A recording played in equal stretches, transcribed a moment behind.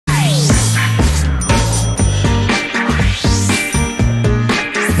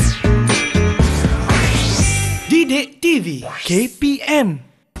didiktv KPM.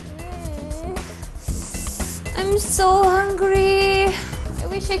 I'm so hungry. I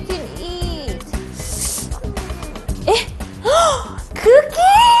wish I could eat.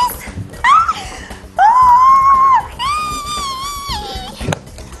 Cookies!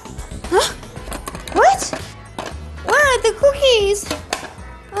 Huh? What? Where are the cookies?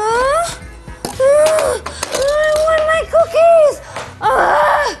 I want my cookies!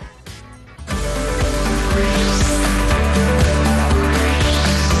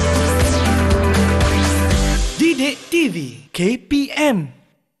 Didiktv KPM.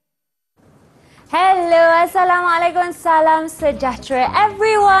 Hello, Assalamualaikum, salam sejahtera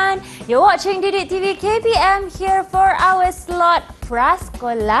everyone. You're watching didiktv KPM here for our slot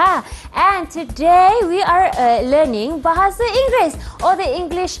Prasekolah. And today we are learning Bahasa Inggeris or the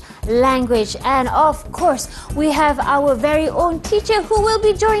English language. And of course, we have our very own teacher who will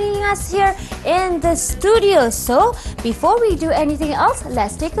be joining us here in the studio. So, before we do anything else,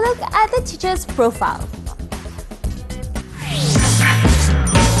 let's take a look at the teacher's profile.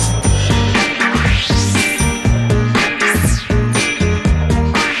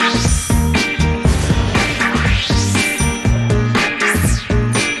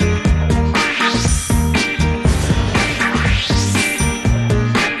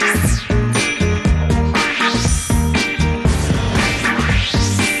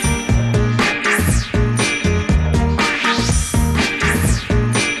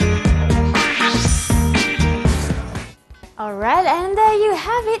 Alright, and there you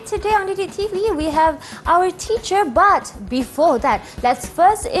have it. Today on didiktv we have our teacher, but before that, let's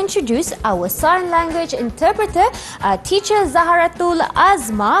first introduce our sign language interpreter, teacher Zaharatul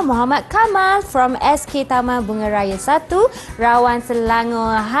Azma Muhammad Kamal from SK Taman Bunga Raya 1, Rawan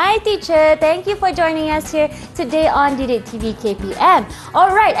Selangor. Hi teacher, thank you for joining us here today on didiktv KPM.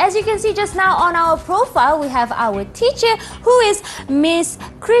 Alright, as you can see just now on our profile, we have our teacher who is Miss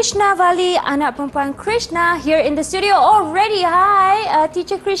Krishnavalli, anak perempuan Krishna, here in the studio already. Hi,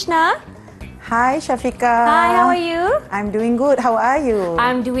 teacher Krishna. Hi, Shafika. Hi, how are you? I'm doing good. How are you?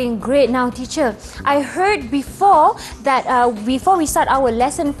 I'm doing great. Now, teacher, I heard before that before we start our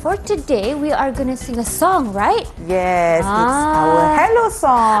lesson for today, we are going to sing a song, right? Yes, it's our hello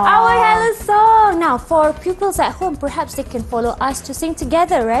song. Our hello song. Now, for pupils at home, perhaps they can follow us to sing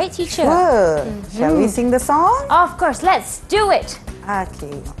together, right, teacher? Sure. Shall we sing the song? Of course, let's do it.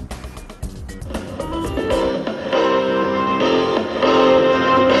 Okay.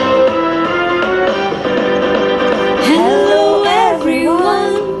 Hello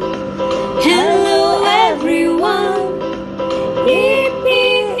everyone, hello everyone.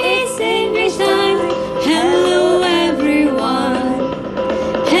 Repeat, it's English time. Hello everyone,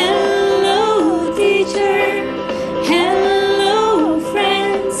 hello teacher, hello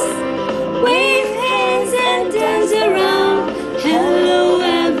friends. Wave hands and dance around. Hello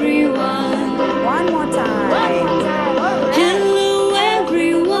everyone. One more time. Alright. Hello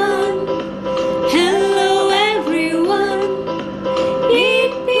everyone, hello everyone.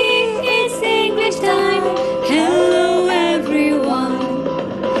 Repeat, it's English time. Hello everyone,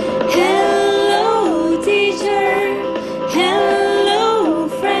 hello teacher, hello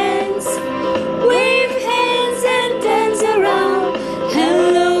friends. Wave hands and dance around.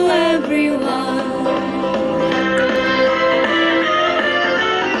 Hello everyone.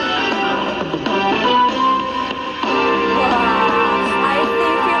 I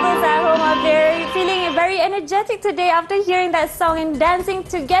think pupils at home are feeling very energetic today after hearing that song and dancing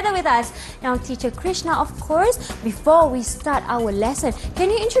together with us. Now, teacher Krishna, of course, before we start our lesson,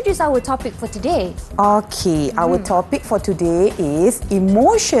 can you introduce our topic for today? Okay, our topic for today is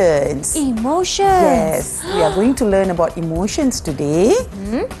emotions. Emotions. Yes, we are going to learn about emotions today.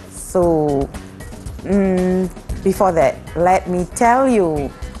 So, before that, let me tell you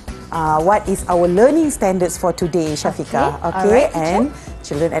what is our learning standards for today, Shafika. Okay. Alright, and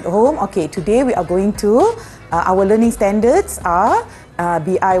children at home. Okay, today we are going to, our learning standards are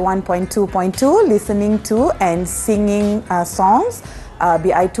BI 1.2.2, listening to and singing songs.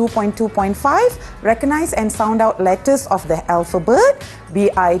 BI 2.2.5, recognize and sound out letters of the alphabet.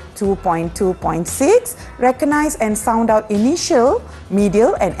 BI 2.2.6, recognize and sound out initial,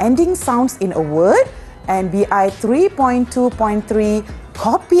 medial and ending sounds in a word. And BI 3.2.3,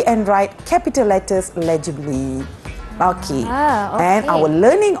 copy and write capital letters legibly. Okay. And our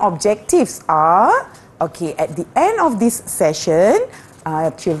learning objectives are, okay, at the end of this session,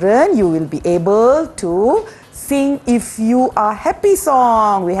 children, you will be able to sing If You Are Happy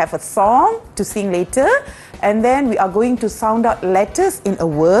song. We have a song to sing later. And then we are going to sound out letters in a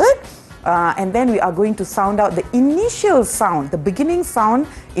word. and then we are going to sound out the initial sound, the beginning sound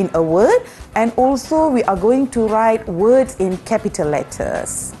in a word, and also we are going to write words in capital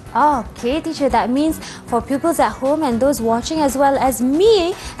letters. Okay, teacher, that means for pupils at home and those watching as well as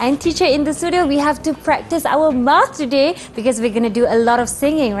me and teacher in the studio, we have to practice our mouth today because we're going to do a lot of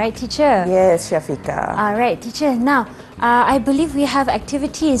singing, right, teacher? Yes, Shafika. All right, teacher. Now, I believe we have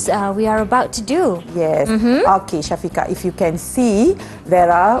activities we are about to do. Yes. Okay, Shafika, if you can see,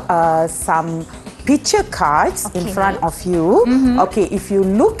 there are some picture cards in front of you. Okay, if you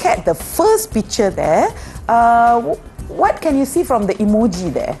look at the first picture there, what can you see from the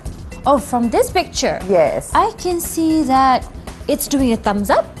emoji there? Oh, from this picture? Yes. I can see that it's doing a thumbs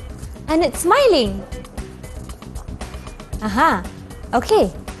up and it's smiling. Aha.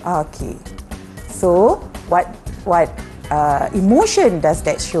 Okay. Okay. So, what emotion does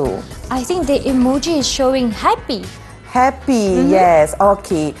that show? I think the emoji is showing happy. Happy, yes.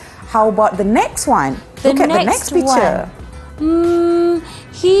 Okay. How about the next one? Look at the next picture.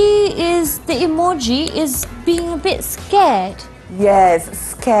 The emoji is being a bit scared. Yes,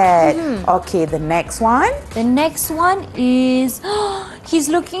 scared. Okay, the next one. The next one is, he's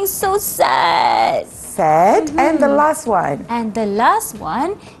looking so sad. Sad. And the last one. And the last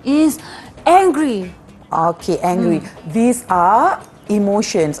one is angry. Okay, angry. These are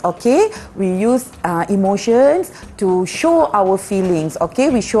emotions, okay? We use emotions to show our feelings, okay?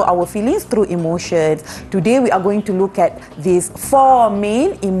 We show our feelings through emotions. Today we are going to look at these 4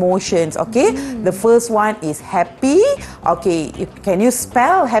 main emotions, okay? The first one is happy. Okay, can you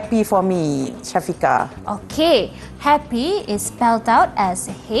spell happy for me, Shafika? Okay, happy is spelled out as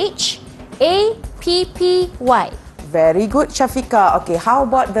H-A-P-P-Y. Very good, Shafika. Okay, how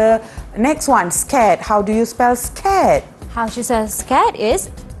about the next one, scared? How do you spell scared? How to spell scared is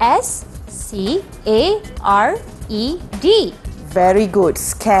S-C-A-R-E-D. Very good,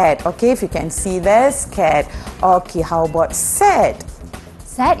 scared. Okay, if you can see there, scared. Okay, how about sad?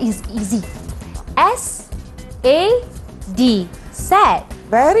 Sad is easy. S-A-D. Sad.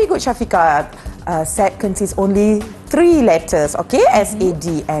 Very good, Shafika. Sad consists only 3 letters, okay?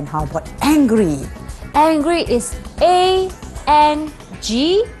 S-A-D. And how about angry? Angry is A-N-G-R-Y.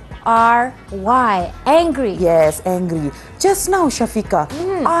 Angry. Yes, angry. Just now, Shafika,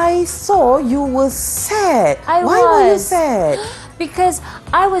 I saw you were sad. Why were you sad? Because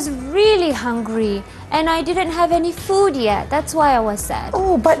I was really hungry and I didn't have any food yet. That's why I was sad.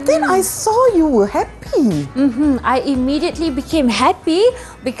 Oh, but then I saw you were happy. I immediately became happy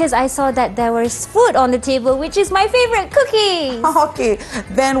because I saw that there was food on the table, which is my favorite cookies. Okay,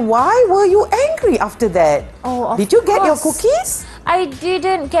 then why were you angry after that? Oh, Did you get your course. cookies? I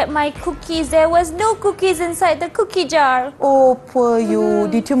didn't get my cookies. There was no cookies inside the cookie jar. Oh, poor you.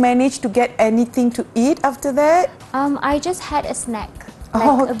 Did you manage to get anything to eat after that? I just had a snack.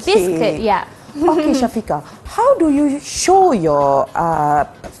 Like a biscuit, yeah. Okay, Shafika, how do you show your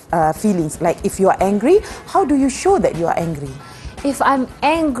feelings? Like if you are angry, how do you show that you are angry? If I'm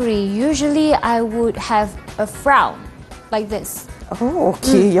angry, usually I would have a frown like this. Oh,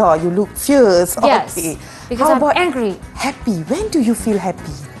 okay. Yeah, you look fierce. Yes, Okay. because How I'm about angry. happy? When do you feel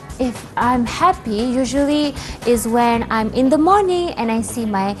happy? If I'm happy, usually is when I'm in the morning and I see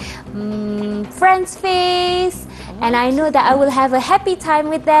my friend's face and I know that I will have a happy time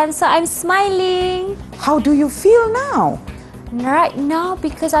with them, so I'm smiling. How do you feel now? Right now,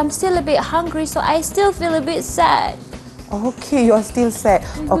 because I'm still a bit hungry, so I still feel a bit sad. Okay, you're still sad.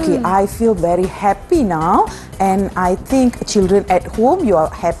 Okay, I feel very happy now, and I think children at home, you are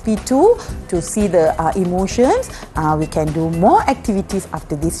happy too to see the emotions. We can do more activities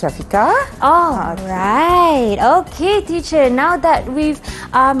after this, Shafika. Oh, right. Okay, teacher. Now that we've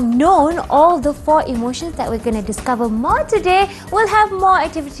known all the 4 emotions that we're going to discover more today, we'll have more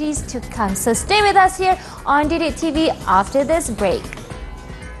activities to come. So stay with us here on didiktv after this break.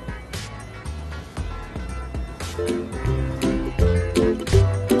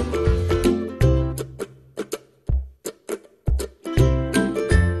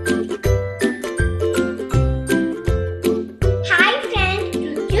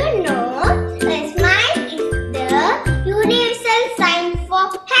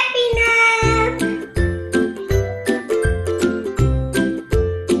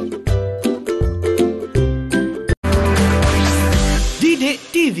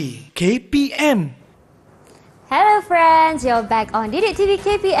 didiktv KPM. Hello friends, you're back on didiktv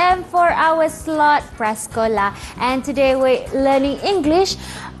KPM for our slot Prasekolah, and today we're learning English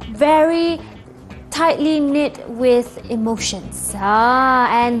very tightly knit with emotions.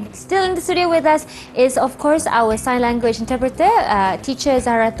 And still in the studio with us is, of course, our sign language interpreter, teacher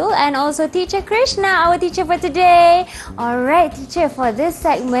Zahratul, and also teacher Krishna, our teacher for today. Alright, teacher, for this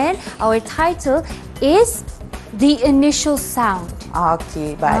segment, our title is The Initial Sound.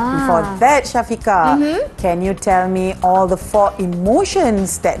 Okay, but before that, Shafika, can you tell me all the 4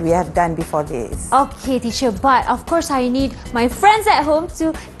 emotions that we have done before this? Okay, teacher, but of course I need my friends at home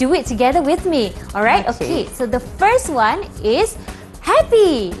to do it together with me. Alright, okay. So the first one is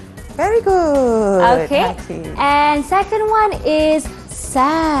happy. Very good. Okay. And second one is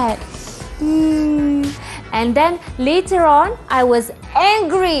sad. And then later on, I was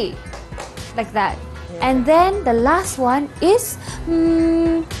angry. Like that. And then the last one is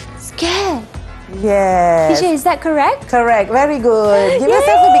scared. Yes. Teacher, is that correct? Correct. Very good. Give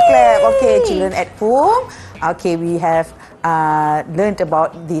yourself a big clap. Okay, children at home. Okay, we have learned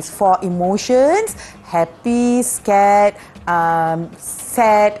about these 4 emotions: happy, scared,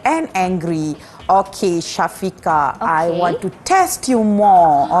 sad, and angry. Okay, Shafika, I want to test you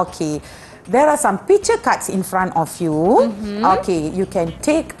more. Okay. There are some picture cards in front of you. Okay, you can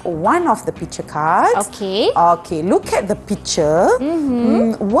take one of the picture cards. Okay. Okay, look at the picture.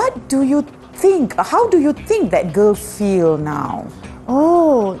 What do you think? How do you think that girl feel now?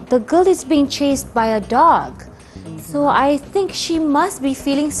 Oh, the girl is being chased by a dog. So I think she must be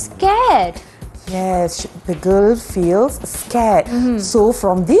feeling scared. Yes, the girl feels scared. So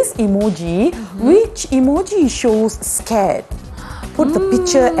from this emoji, which emoji shows scared? Put the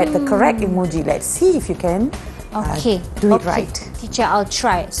picture at the correct emoji. Let's see if you can do it right. Teacher, I'll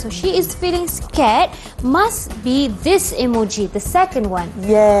try. So she is feeling scared. Must be this emoji, the second one.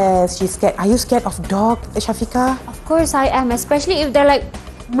 Yes, she's scared. Are you scared of dog, Shafika? Of course I am, especially if they're like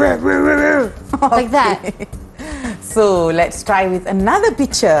like that. So let's try with another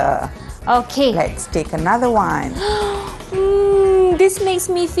picture. Okay. Let's take another one. This makes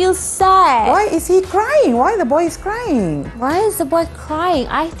me feel sad. Why is he crying? Why the boy is crying? Why is the boy crying?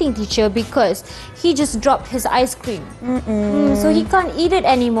 I think, teacher, because he just dropped his ice cream. So he can't eat it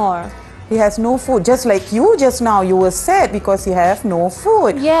anymore. He has no food. Just like you just now, you were sad because you have no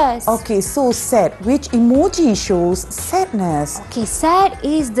food. Yes. Okay, so sad. Which emoji shows sadness? Okay, sad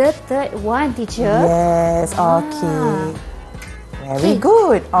is the third one, teacher. Yes, okay. Very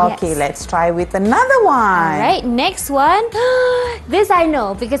good. Okay, let's try with another one. Alright, next one. This I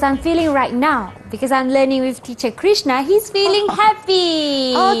know because I'm feeling right now. Because I'm learning with teacher Krishna, he's feeling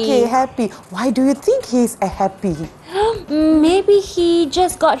happy. Okay, happy. Why do you think he's happy? Maybe he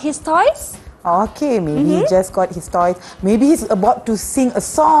just got his toys? Okay, maybe he just got his toys. Maybe he's about to sing a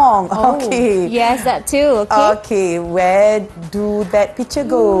song. Okay. Yes, that too. Okay. Okay, where do that picture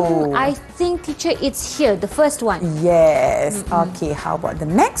go? I think, teacher, it's here, the first one. Yes. Okay, how about the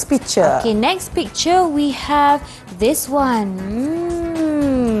next picture? Okay, next picture we have this one.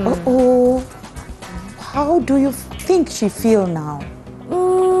 Uh-oh. How do you think she feel now?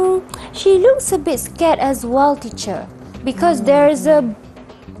 She looks a bit scared as well, teacher. Because there's a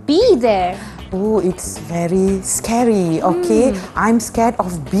bee there. Oh, it's very scary. Okay, I'm scared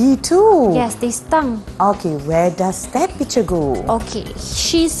of bee too. Yes, they stung. Okay, where does that picture go? Okay,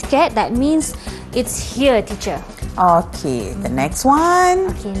 she's scared. That means it's here, teacher. Okay, the next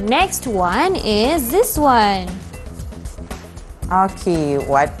one. Okay, next one is this one. Okay,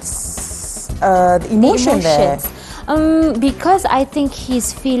 what's the emotion there? Because I think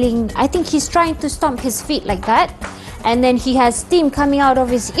he's trying to stomp his feet like that. And then he has steam coming out of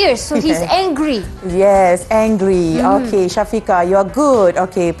his ears, so he's angry. Yes, angry. Okay, Shafika, you're good.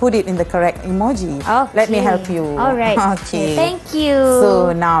 Okay, put it in the correct emoji. Okay. Let me help you. All right. Okay. Thank you.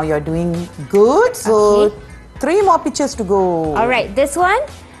 So now you're doing good. So 3 more pictures to go. All right, this one,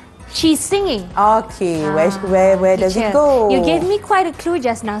 she's singing. Okay, where does it go? You gave me quite a clue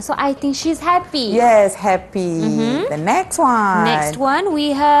just now, so I think she's happy. Yes, happy. The next one. Next one,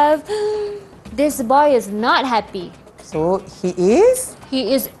 we have this boy is not happy. So he is?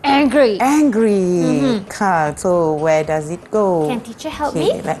 He is angry. Angry. So where does it go? Can teacher help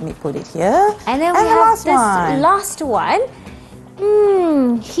me? Let me put it here. And then we have this last one.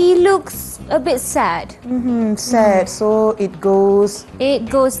 He looks a bit sad. Sad. So it goes... It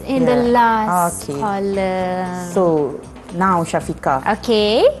goes in the last column. So now, Shafika.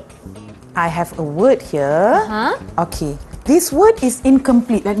 Okay. I have a word here. Okay. This word is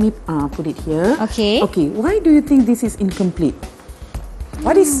incomplete. Let me put it here. Okay. Okay. Why do you think this is incomplete?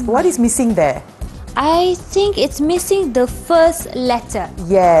 What is missing there? I think it's missing the first letter.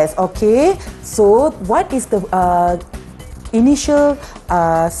 Yes. Okay. So what is the initial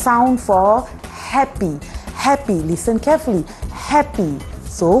sound for happy? Happy. Listen carefully. Happy.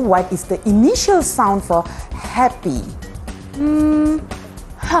 So what is the initial sound for happy?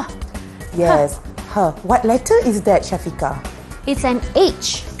 Huh. Yes, H. What letter is that, Shafiqah? It's an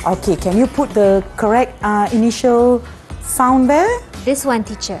H. Okay, can you put the correct initial sound there? This one,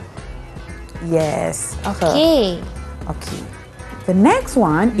 teacher. Yes. Okay. Okay. The next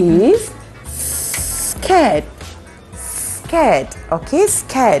one is scared. Scared. Okay,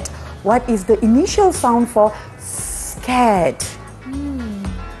 scared. What is the initial sound for scared?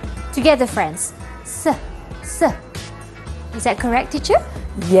 Together, friends. S. Is that correct, teacher?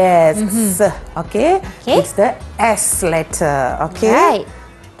 Yes. S. Okay. Okay. It's the S letter. Okay. Right.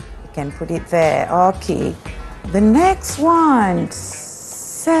 You can put it there. Okay. The next one.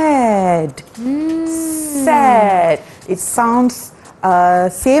 Sad. Sad. It sounds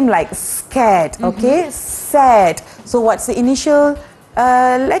same like scared. Okay. Sad. So what's the initial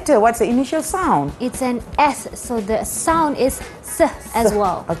letter? What's the initial sound? It's an S, so the sound is S as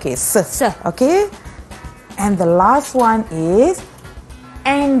well. Okay. S. S. Okay. And the last one is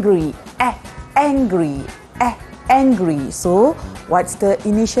angry. Angry. Angry. So what's the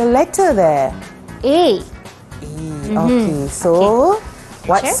initial letter there? A. Okay. So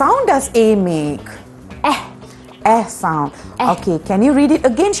what Sure. sound does A make? Sound. Okay. Can you read it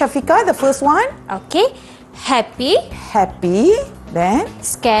again, Shafiqah? The first one. Okay. Happy, Happy. Then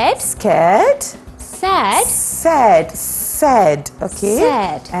scared, scared. sad, Sad. Okay.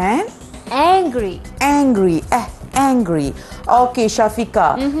 Sad. And angry. angry. Angry. Okay,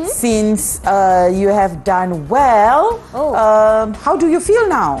 Shafiqah. Since you have done well, Oh. how do you feel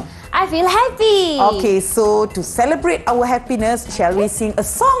now? I feel happy. Okay, so to celebrate our happiness, shall we sing a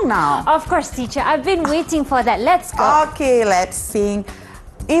song now? Of course, teacher. I've been waiting for that. Let's go. Okay, let's sing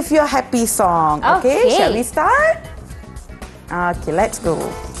If You're Happy song. Okay, Okay. shall we start? Okay, let's go.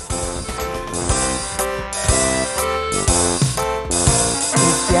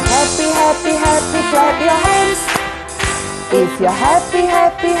 If you're happy, happy, happy, clap your hands. If you're happy,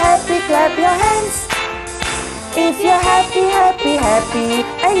 happy, happy, clap your hands. If you're happy, happy, happy,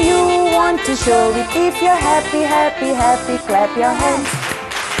 and you want to show it. If you're happy, happy, happy, clap your hands.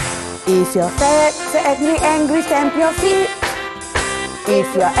 If you're sad, angry, angry, stamp your feet. If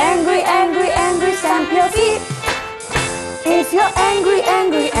you're angry, angry, angry, stamp your feet. If you're angry,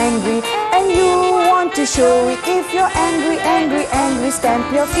 angry, angry, and you want to show it. If you're angry, angry, angry, stamp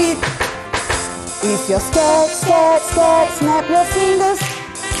your feet. If you're scared, scared, scared, snap your fingers.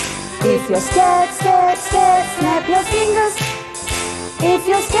 If you're scared, scared, scared, snap your fingers. If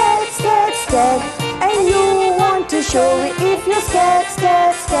you're scared, scared, scared, and you want to show it. If you're scared,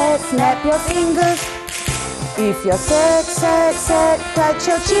 scared, scared, snap your fingers. If you're sad, sad, sad, touch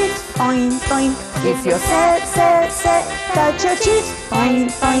your cheeks, oink, oink. If you're sad, sad, sad, touch your cheeks, oink,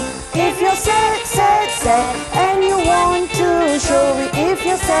 oink. If you're sad, sad, sad, and you want to show it. If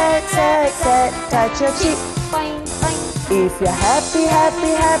you're sad, sad, sad, touch your cheeks. Fine, fine. If you're happy,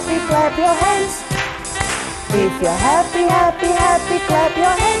 happy, happy, clap your hands. If you're happy, happy, happy, clap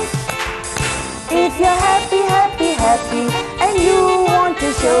your hands. If you're happy, happy, happy, and you want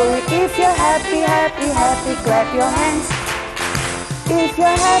to show it. If you're happy, happy, happy, clap your hands. If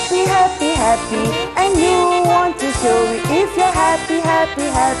you're happy, happy, happy, and you want to show it. If you're happy, happy,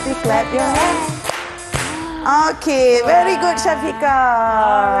 happy, clap your hands. Okay, very good, Shafiqah.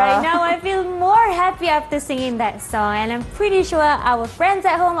 Alright, now I feel more happy after singing that song, and I'm pretty sure our friends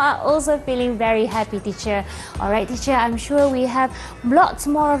at home are also feeling very happy, teacher. Alright, teacher, I'm sure we have lots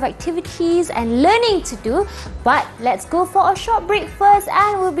more of activities and learning to do, but let's go for a short break first,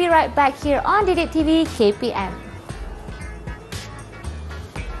 and we'll be right back here on didiktv KPM.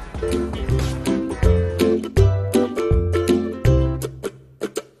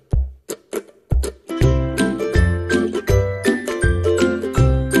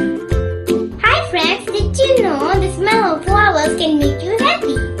 Can make you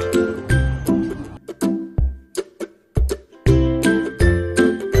happy.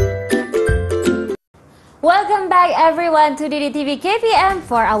 Welcome back everyone to didiktv KPM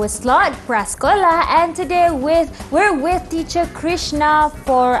for our slot Prasekolah, and today we're with teacher Krishna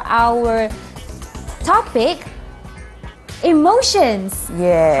for our topic emotions.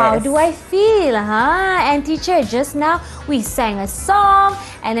 Yes. How do I feel, huh? And teacher, just now we sang a song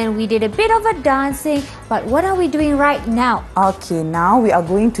and then we did a bit of a dancing, but what are we doing right now? Okay, now we are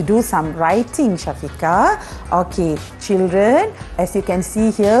going to do some writing, Shafiqah. Okay, children, as you can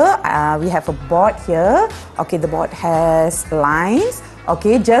see here, we have a board here. Okay, the board has lines.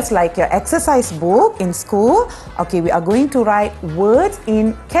 Okay, just like your exercise book in school. Okay, we are going to write words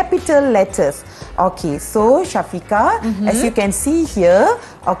in capital letters. Okay, so Shafika, as you can see here,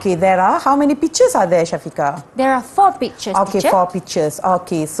 okay, there are, how many pictures are there, Shafika? There are 4 pictures, Okay, teacher. 4 pictures.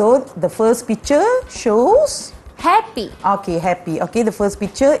 Okay, so the first picture shows... Happy. Okay, happy. Okay, the first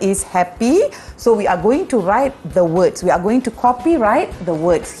picture is happy. So we are going to write the words. We are going to copyright the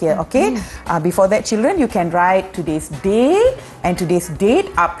words here, okay? Before that, children, you can write today's day and today's date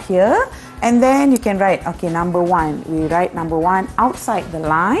up here. And then you can write, okay, number 1. We write number 1 outside the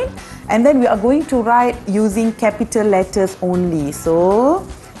line. And then we are going to write using capital letters only. So,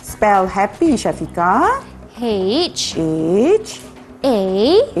 spell happy, Shafika. H. H.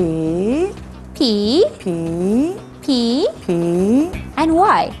 A. A. P. P. P. P. And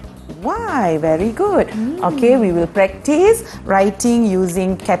Y. Why? Very good. Okay, we will practice writing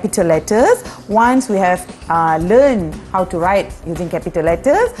using capital letters. Once we have learned how to write using capital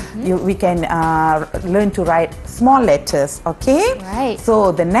letters, we can learn to write small letters. Okay? Right.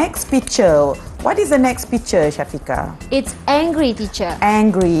 So the next picture. What is the next picture, Shafika? It's angry, teacher.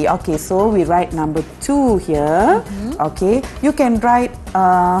 Angry. Okay, so we write number 2 here. Okay, you can write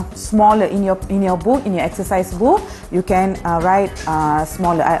smaller in your book, in your exercise book. You can write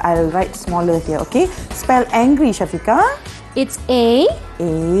smaller. I'll write smaller here. Okay, spell angry, Shafika. It's A.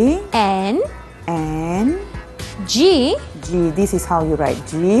 A. N. N. G. G. This is how you write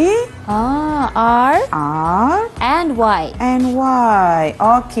G. R. R. And Y. And Y.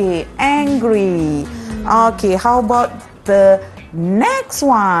 Okay, angry. Okay, how about the next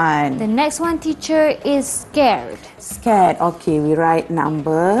one? The next one, teacher, is scared. Scared. Okay, we write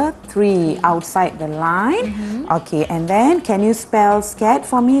number 3 outside the line. Okay, and then can you spell scared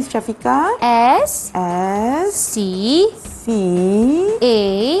for me, Shafika? S. S. C. C.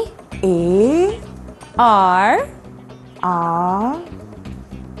 A. A. R. R.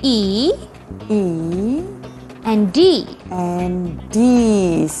 E. E. And D. And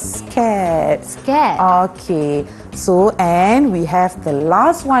D. Scared. Scared. Okay, so and we have the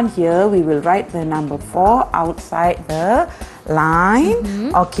last one here. We will write the number 4 outside the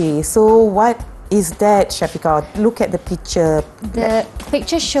line. Okay, so what is that, Shafika? Look at the picture. The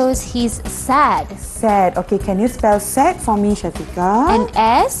picture shows he's sad. Sad. Okay, can you spell sad for me, Shafika? And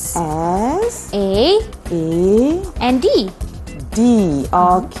S. S. A. A. And D. D.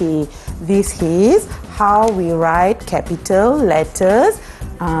 Okay, this is how we write capital letters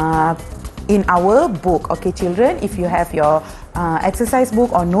in our book. Okay, children, if you have your exercise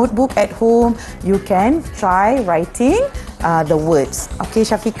book or notebook at home, you can try writing the words. Okay,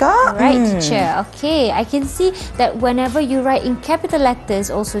 Shafika? Right, teacher. Okay, I can see that whenever you write in capital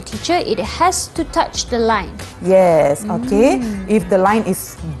letters also, teacher, it has to touch the line. Yes, okay. If the line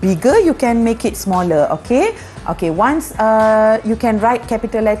is bigger, you can make it smaller, okay? Okay, once you can write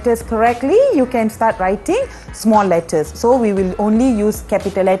capital letters correctly, you can start writing small letters. So we will only use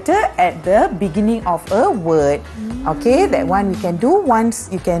capital letter at the beginning of a word. Okay, that one we can do once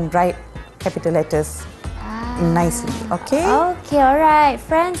you can write capital letters nicely. Okay? Okay, alright.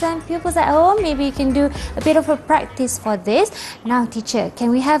 Friends and pupils at home, maybe you can do a bit of a practice for this. Now, teacher, can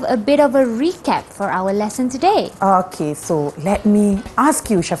we have a bit of a recap for our lesson today? Okay, so let me ask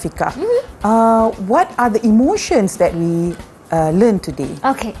you, Shafika. What are the emotions that we learned today?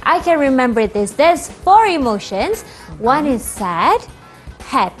 Okay, I can remember this. There's 4 emotions. One is sad,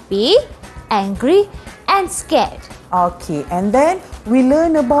 happy, angry, and scared. Okay, and then we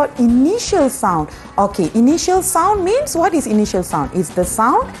learn about initial sound. Okay, initial sound means, what is initial sound? It's the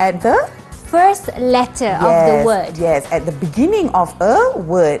sound at the First letter of the word. Yes, at the beginning of a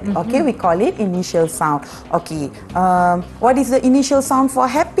word. Okay, we call it initial sound. Okay, what is the initial sound for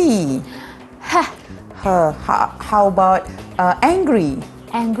happy? Ha. How about angry?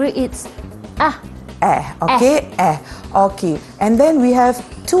 Angry, it's ah. Okay, okay. And then we have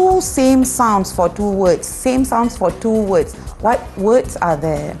 2 same sounds for 2 words. Same sounds for 2 words. What words are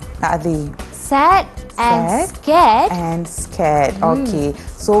there? Are they? Sad and scared. And scared. Okay.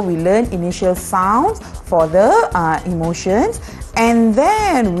 So we learn initial sounds for the emotions, and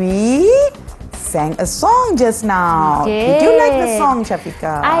then we sang a song just now. Did you like the song,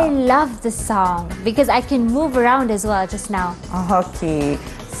 Shafika? I love the song because I can move around as well just now. Okay.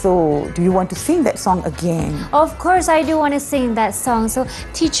 So, do you want to sing that song again? Of course, I do want to sing that song. So,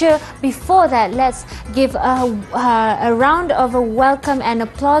 teacher, before that, let's give a round of a welcome and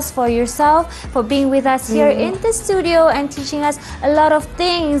applause for yourself for being with us here in the studio and teaching us a lot of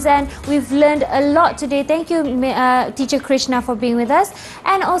things. And we've learned a lot today. Thank you, Teacher Krishna, for being with us.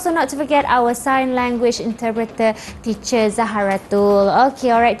 And also not to forget our sign language interpreter, Teacher Zaharatul.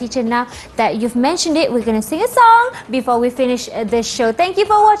 Okay, all right, teacher, now that you've mentioned it, we're going to sing a song before we finish the show. Thank you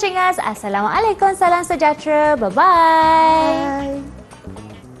for watching us. Assalamualaikum, salam sejahtera. Bye-bye.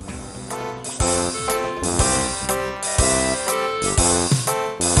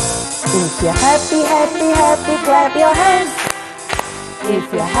 If you're happy, happy, happy, clap your hands.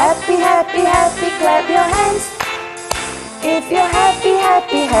 If you're happy, happy, happy, clap your hands. If you're happy,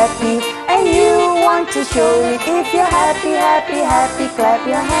 happy, happy, and you want to show it. If you're happy, happy, happy, clap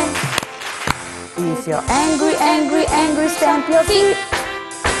your hands. If you're angry, angry, angry, stamp your feet.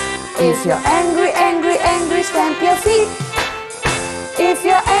 If you're angry, angry, angry, stamp your feet. If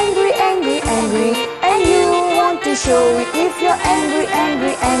you're angry, angry, angry, and you want to show it. If you're angry,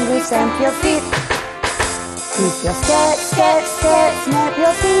 angry, angry, stamp your feet. If you're scared, scared, scared, snap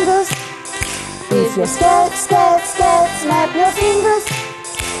your fingers. If you're scared, scared, scared, snap your fingers.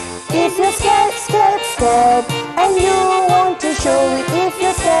 If you're scared, scared, scared, and you want to show it. If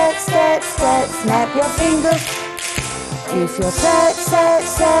you're scared, scared, scared, snap your fingers. If you're sad, sad,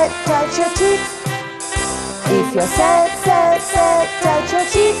 sad, touch your cheeks. If you're sad, sad, sad, touch your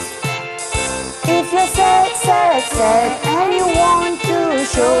cheeks. If you're sad, sad, sad, and you want to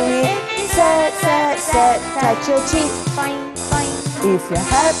show it. Sad, sad, sad, touch your cheeks. Fine, fine. If you're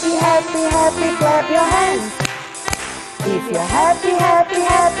happy, happy, happy, clap your hands. If you're happy, happy,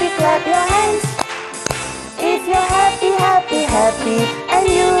 happy, clap your hands. If you're happy, happy, happy, and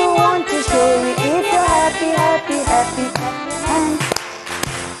you want to show it. If you're happy, happy, happy, clap your hands.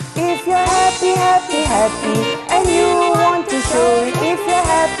 If you're happy, happy, happy, and you want to show it. If you're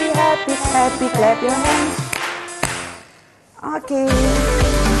happy, happy, happy, clap your hands. Okay.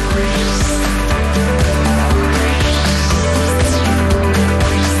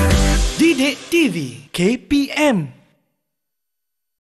 Didik TV KPM